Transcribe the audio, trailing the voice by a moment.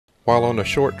While on a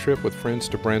short trip with friends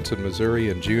to Branson, Missouri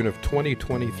in June of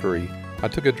 2023, I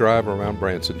took a drive around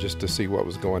Branson just to see what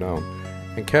was going on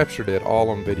and captured it all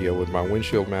on video with my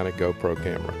windshield mounted GoPro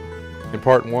camera. In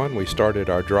part 1, we started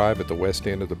our drive at the west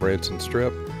end of the Branson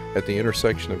Strip at the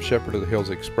intersection of Shepherd of the Hills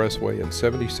Expressway and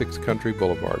 76 Country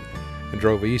Boulevard and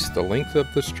drove east the length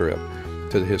of the strip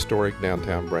to the historic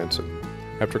downtown Branson.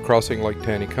 After crossing Lake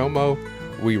Taneycomo,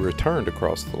 we returned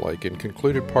across the lake and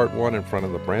concluded part 1 in front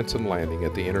of the Branson Landing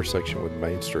at the intersection with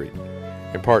Main Street.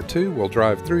 In part 2, we'll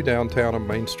drive through downtown on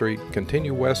Main Street,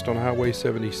 continue west on Highway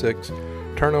 76,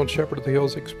 turn on Shepherd of the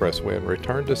Hills Expressway, and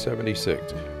return to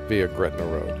 76 via Gretna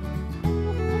Road.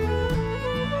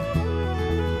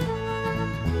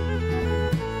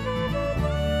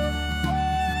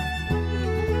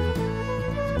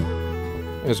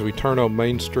 As we turn on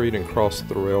Main Street and cross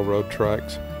the railroad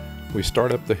tracks, we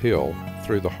start up the hill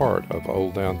through the heart of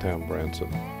old downtown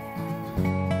Branson.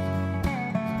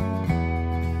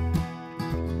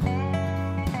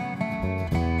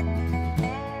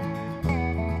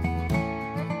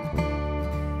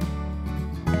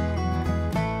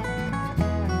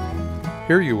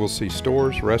 Here you will see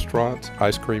stores, restaurants,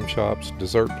 ice cream shops,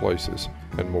 dessert places,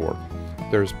 and more.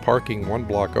 There's parking 1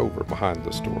 block over behind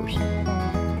the stores.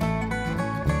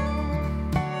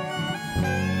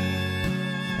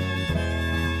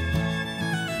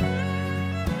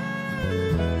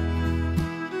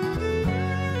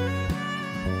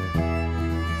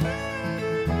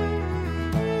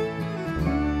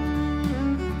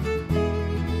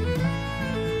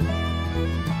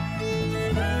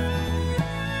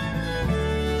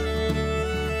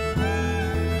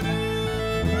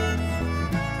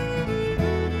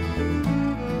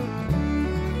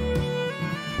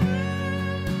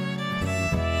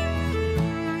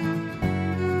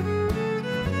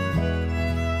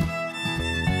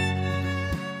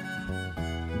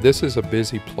 This is a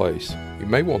busy place. You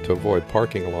may want to avoid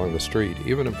parking along the street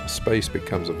even if a space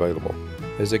becomes available,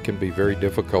 as it can be very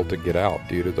difficult to get out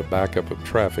due to the backup of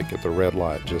traffic at the red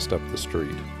light just up the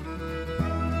street.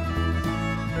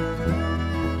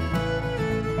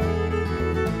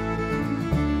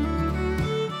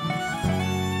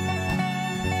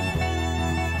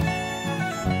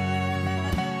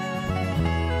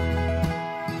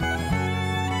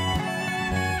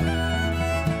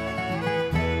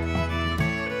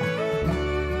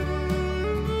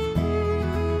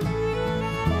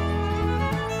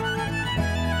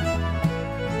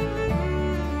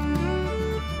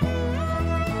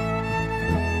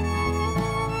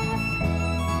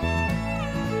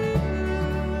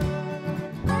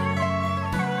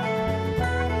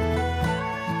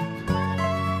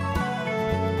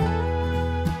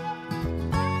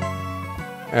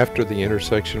 After the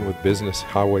intersection with Business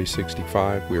Highway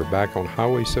 65, we are back on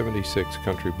Highway 76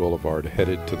 Country Boulevard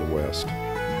headed to the west.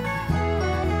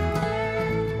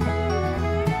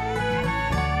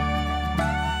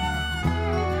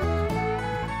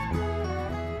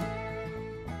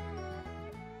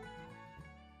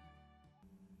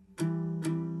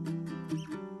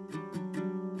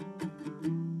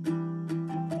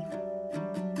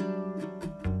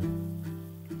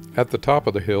 At the top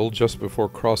of the hill, just before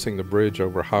crossing the bridge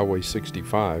over Highway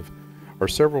 65, are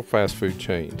several fast food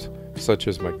chains, such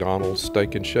as McDonald's,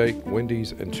 Steak and Shake,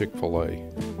 Wendy's, and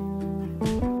Chick-fil-A.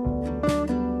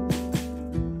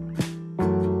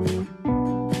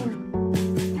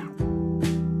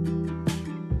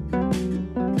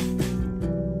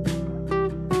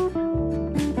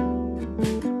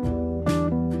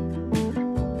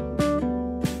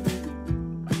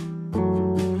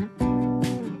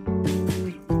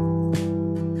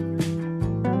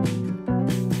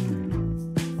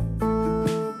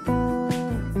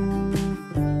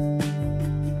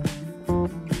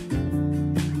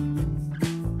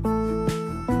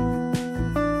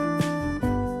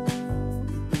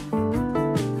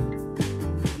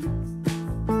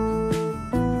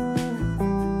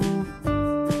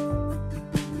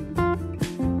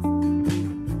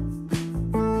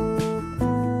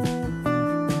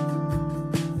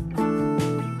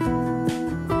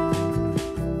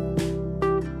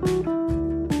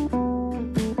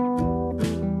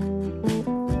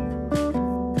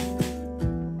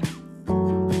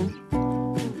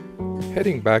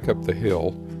 Heading back up the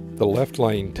hill, the left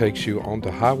lane takes you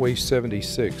onto Highway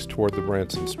 76 toward the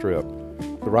Branson Strip.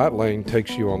 The right lane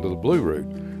takes you onto the Blue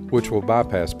Route, which will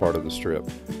bypass part of the strip.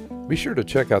 Be sure to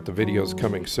check out the videos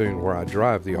coming soon where I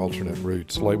drive the alternate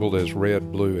routes labeled as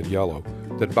red, blue, and yellow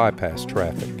that bypass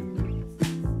traffic.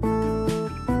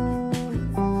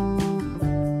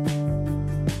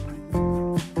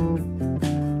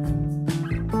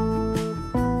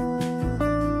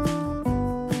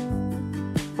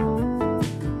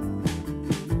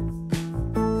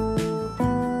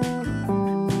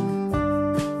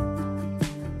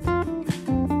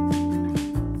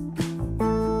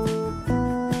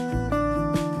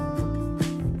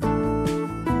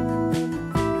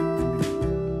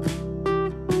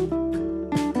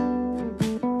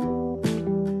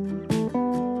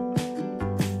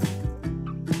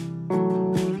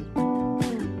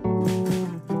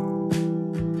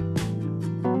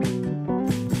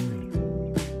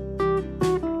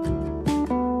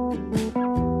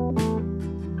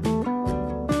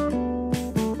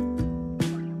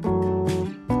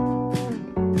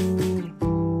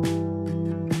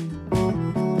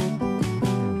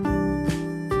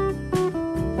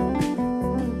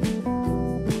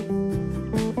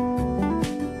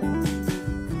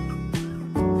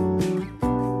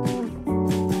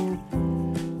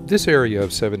 This area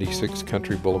of 76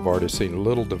 Country Boulevard has seen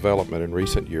little development in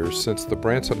recent years since the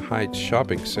Branson Heights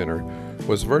Shopping Center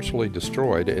was virtually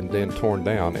destroyed and then torn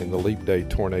down in the Leap Day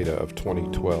tornado of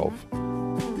 2012.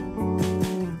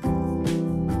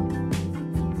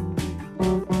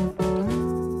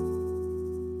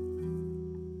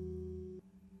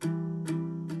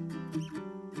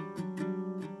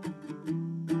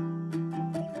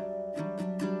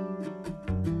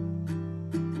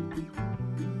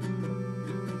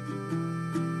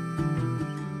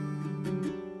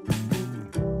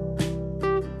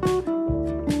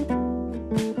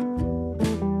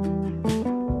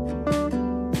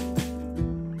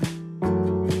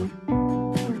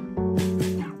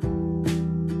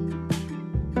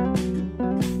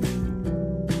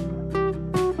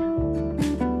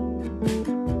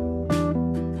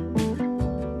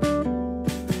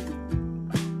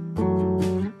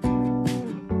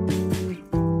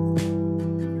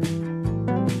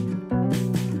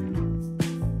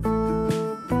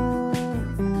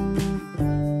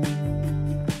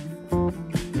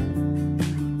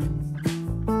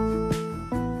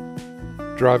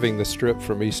 Driving the strip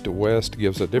from east to west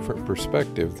gives a different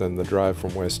perspective than the drive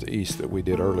from west to east that we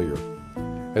did earlier.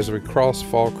 As we cross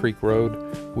Fall Creek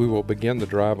Road, we will begin the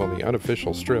drive on the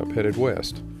unofficial strip headed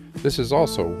west. This is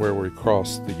also where we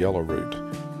cross the yellow route.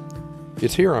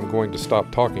 It's here I'm going to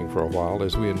stop talking for a while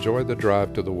as we enjoy the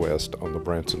drive to the west on the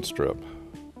Branson Strip.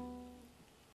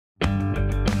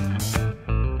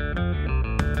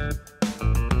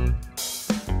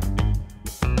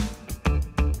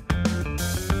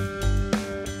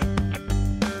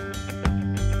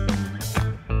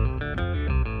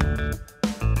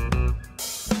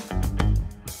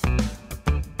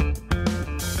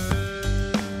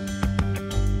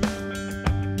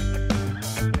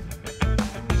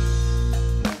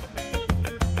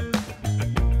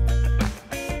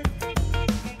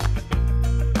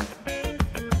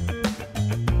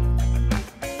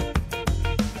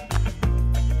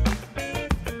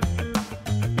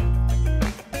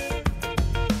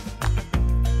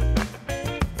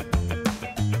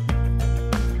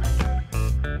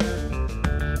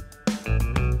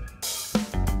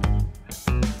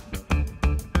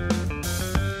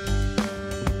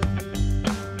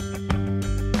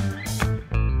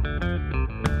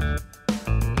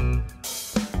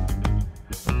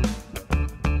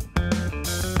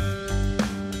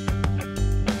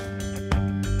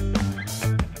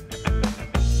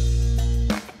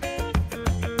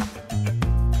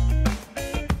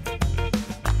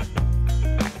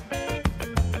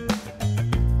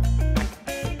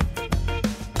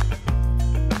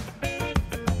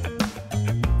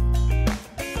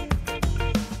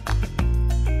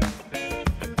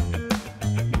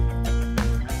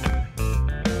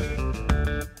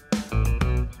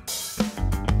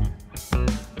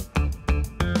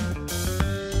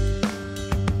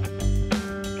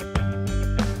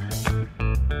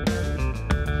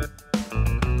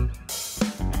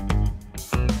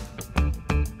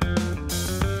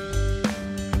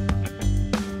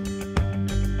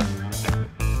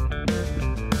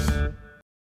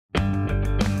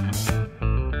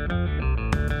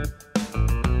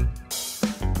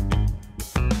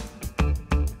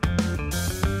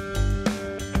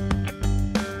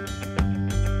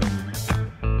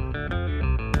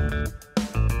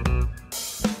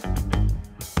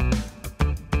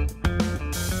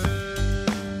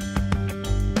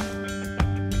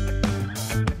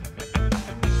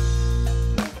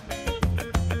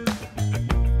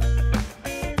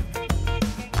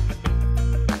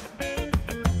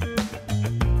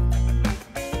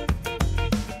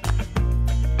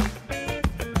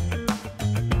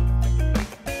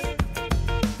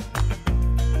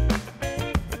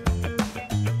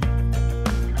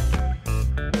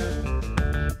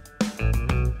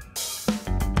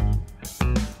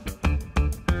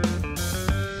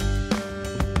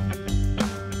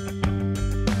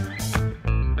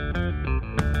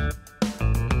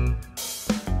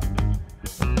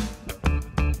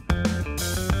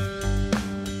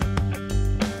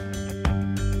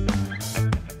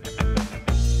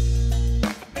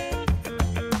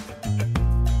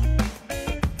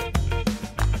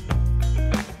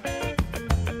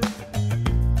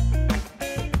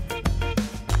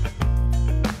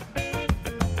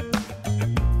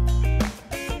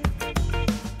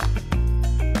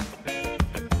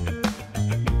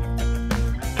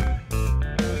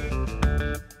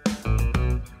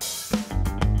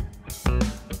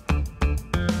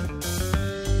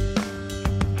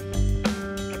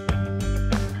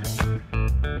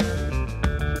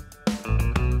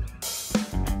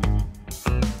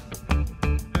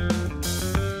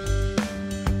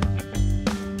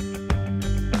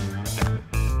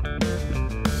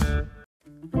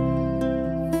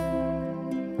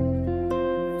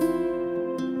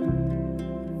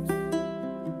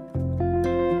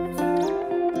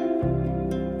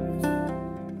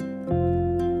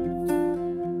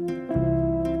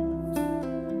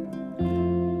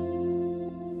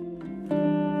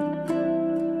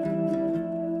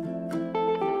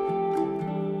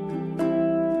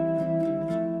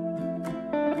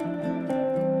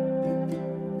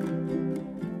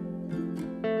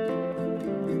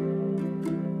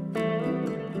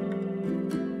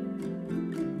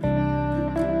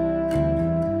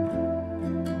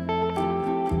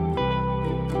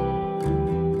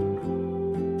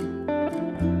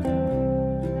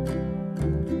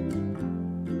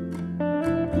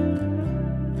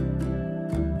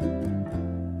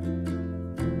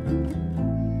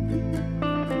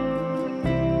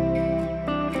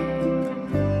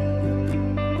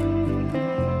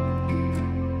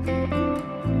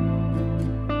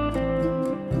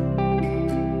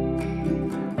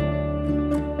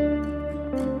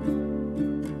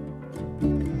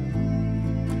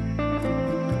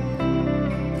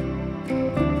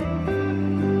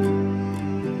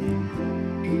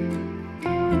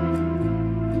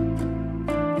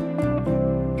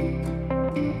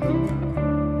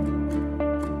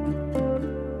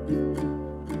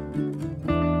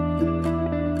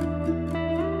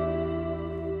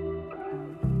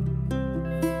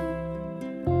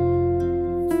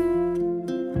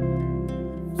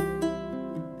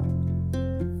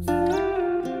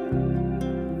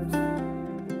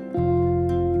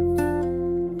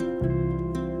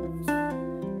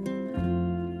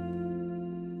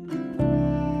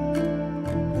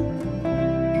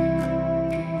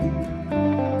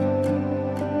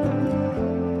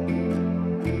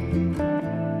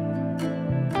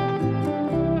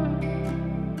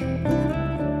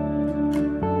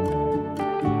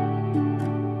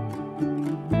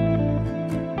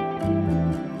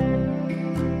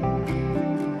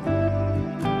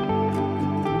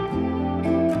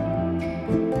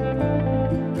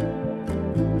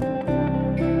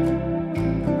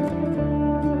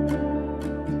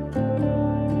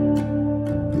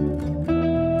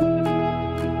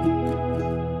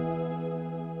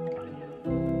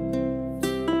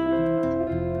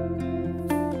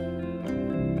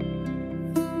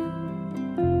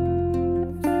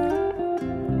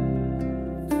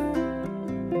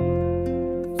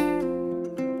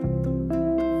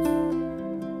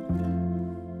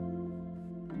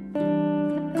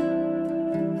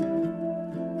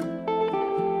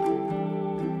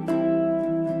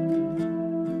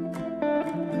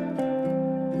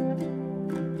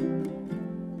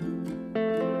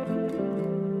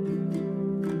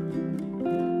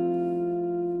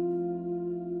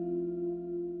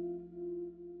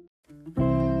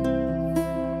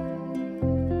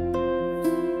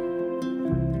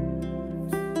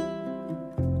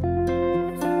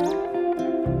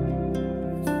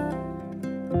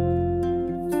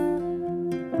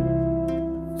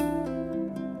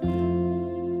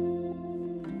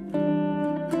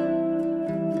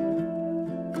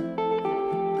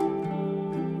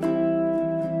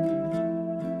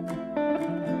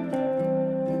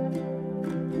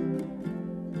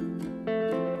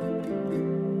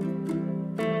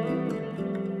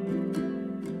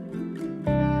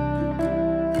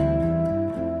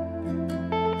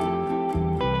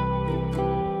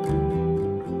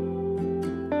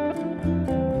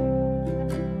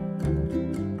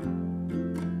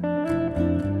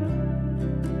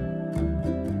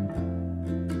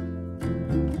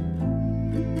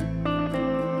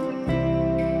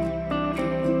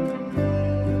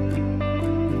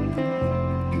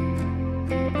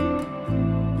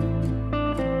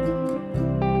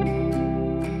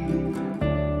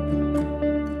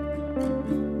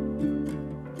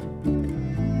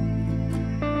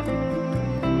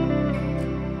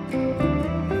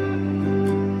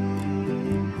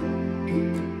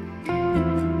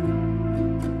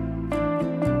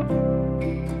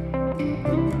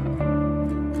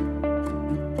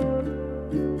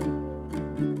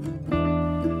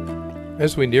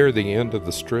 As we near the end of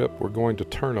the strip, we're going to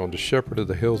turn onto Shepherd of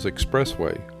the Hills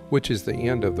Expressway, which is the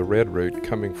end of the red route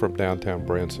coming from downtown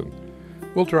Branson.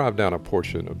 We'll drive down a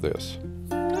portion of this.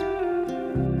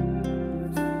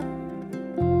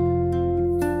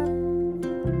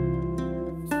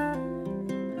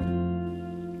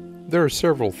 There are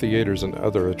several theaters and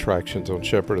other attractions on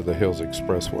Shepherd of the Hills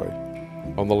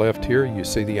Expressway. On the left here, you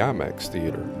see the IMAX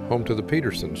Theater, home to the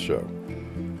Peterson Show,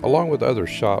 along with other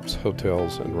shops,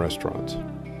 hotels, and restaurants.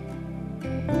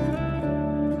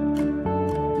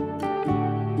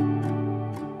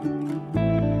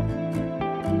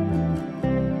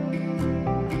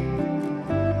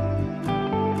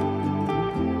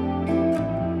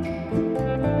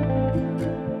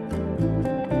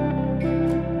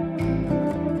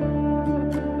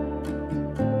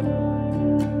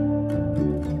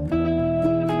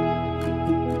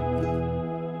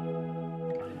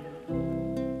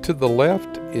 To the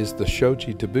left is the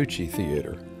Shoji Tabuchi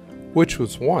Theater, which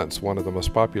was once one of the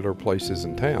most popular places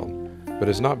in town, but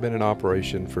has not been in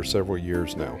operation for several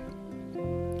years now.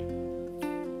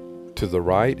 To the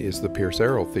right is the Pierce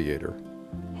Arrow Theater,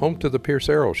 home to the Pierce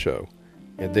Arrow Show,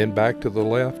 and then back to the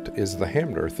left is the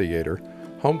Hamner Theater,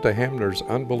 home to Hamner's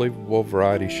Unbelievable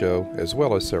Variety Show, as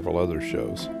well as several other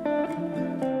shows.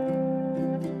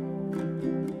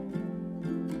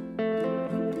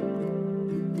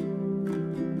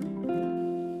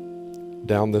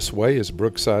 Down this way is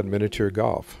Brookside Miniature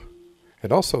Golf,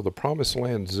 and also the Promised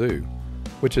Land Zoo,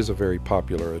 which is a very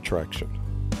popular attraction.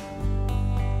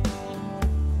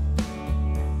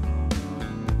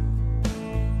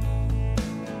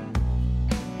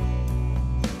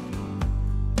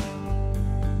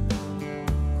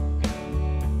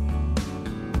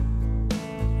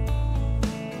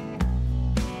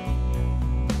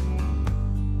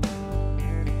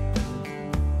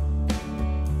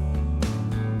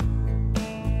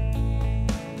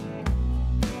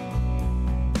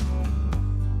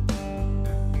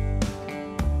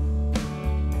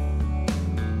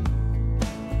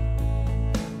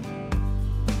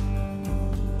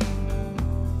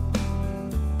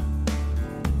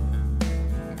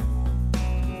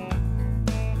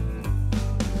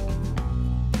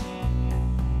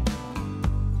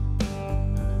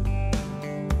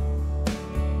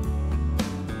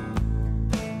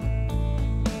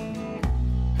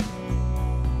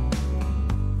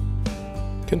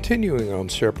 Continuing on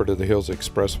Shepherd of the Hills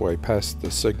Expressway past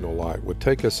the signal light would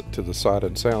take us to the Sight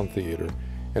and Sound Theater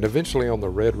and eventually on the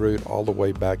red route all the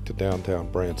way back to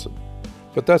downtown Branson.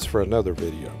 But that's for another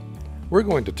video. We're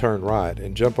going to turn right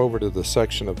and jump over to the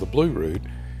section of the blue route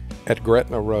at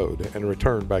Gretna Road and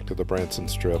return back to the Branson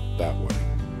Strip that way.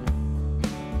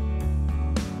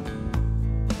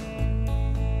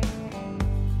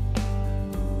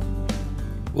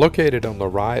 Located on the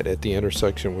right at the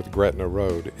intersection with Gretna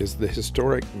Road is the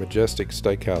historic Majestic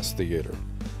Steakhouse Theater,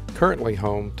 currently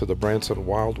home to the Branson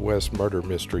Wild West Murder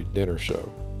Mystery Dinner Show.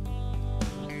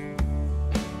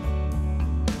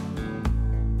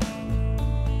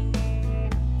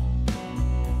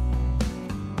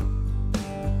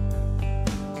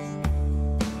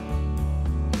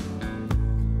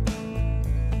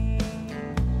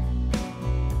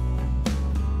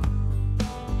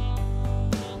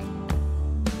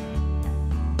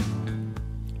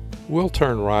 We'll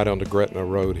turn right onto Gretna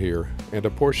Road here and a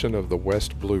portion of the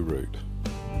West Blue Route.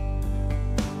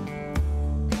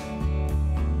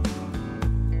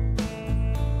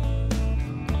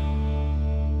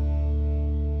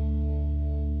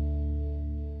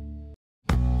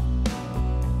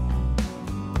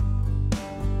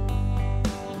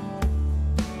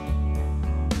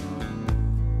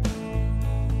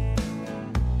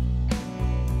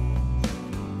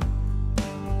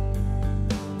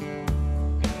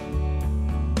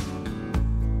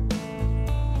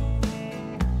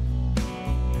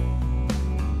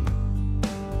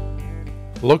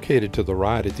 Located to the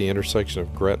right at the intersection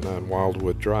of Gretna and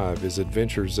Wildwood Drive is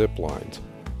Adventure Zip Lines,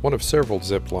 one of several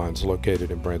zip lines located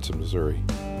in Branson, Missouri.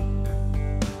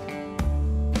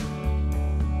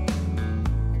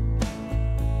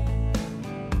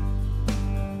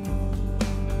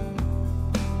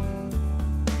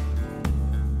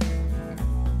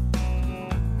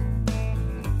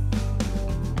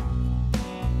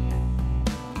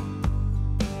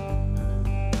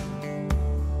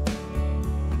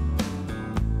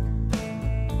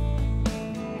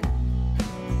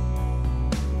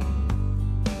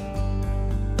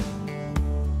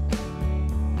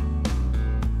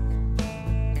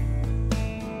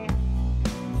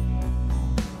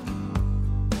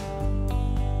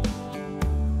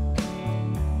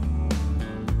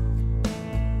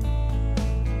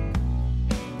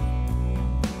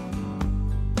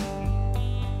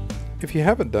 If you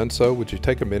haven't done so, would you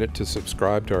take a minute to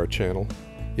subscribe to our channel?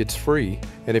 It's free,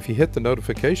 and if you hit the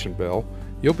notification bell,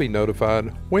 you'll be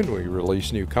notified when we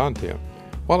release new content,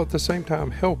 while at the same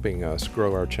time helping us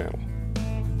grow our channel.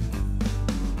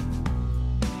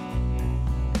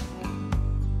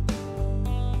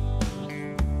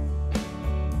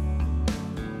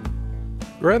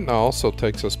 Gretna also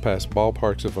takes us past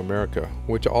Ballparks of America,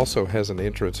 which also has an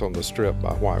entrance on the Strip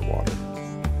by Whitewater.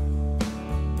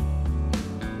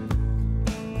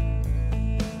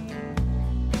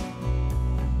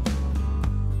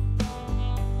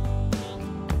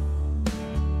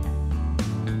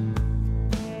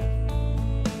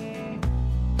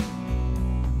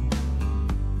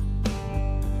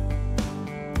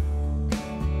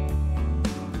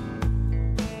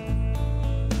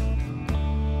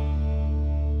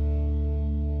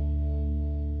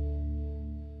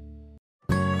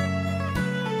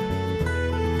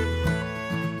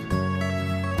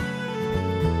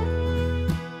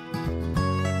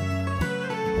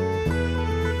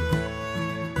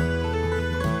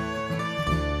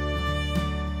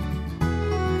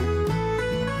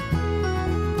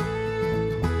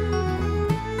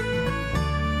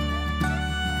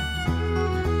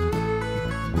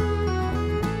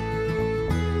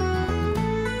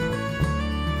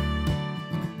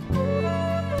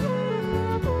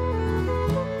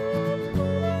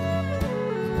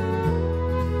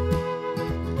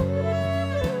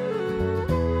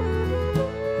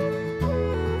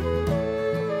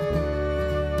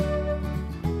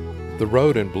 The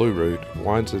road in Blue Route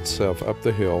winds itself up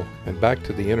the hill and back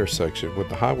to the intersection with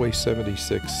the Highway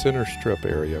 76 Center Strip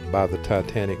area by the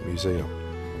Titanic Museum,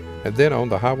 and then on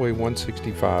to Highway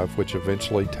 165, which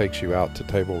eventually takes you out to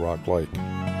Table Rock Lake.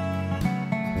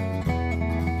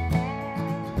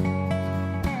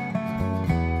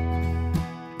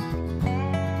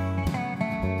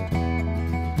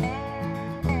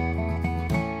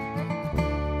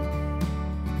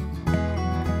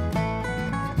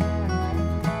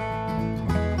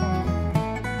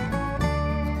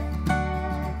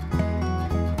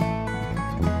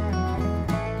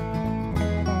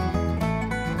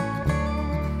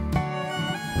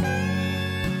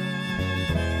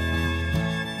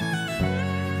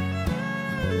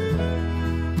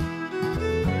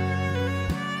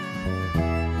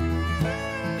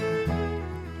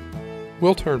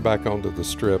 We'll turn back onto the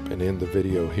Strip and end the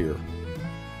video here.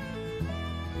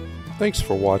 Thanks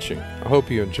for watching. I hope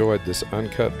you enjoyed this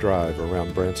uncut drive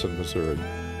around Branson, Missouri.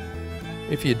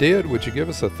 If you did, would you give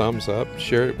us a thumbs up,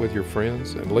 share it with your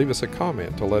friends, and leave us a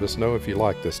comment to let us know if you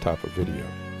like this type of video.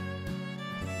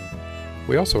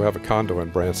 We also have a condo in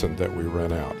Branson that we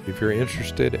rent out. If you're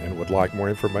interested and would like more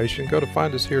information, go to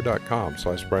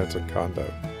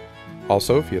findushere.com/BransonCondo.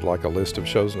 Also, if you'd like a list of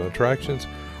shows and attractions,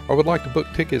 or would like to book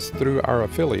tickets through our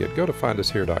affiliate, go to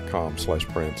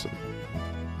findushere.com/Branson.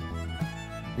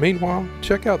 Meanwhile,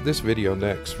 check out this video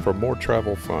next for more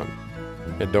travel fun.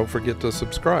 And don't forget to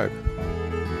subscribe.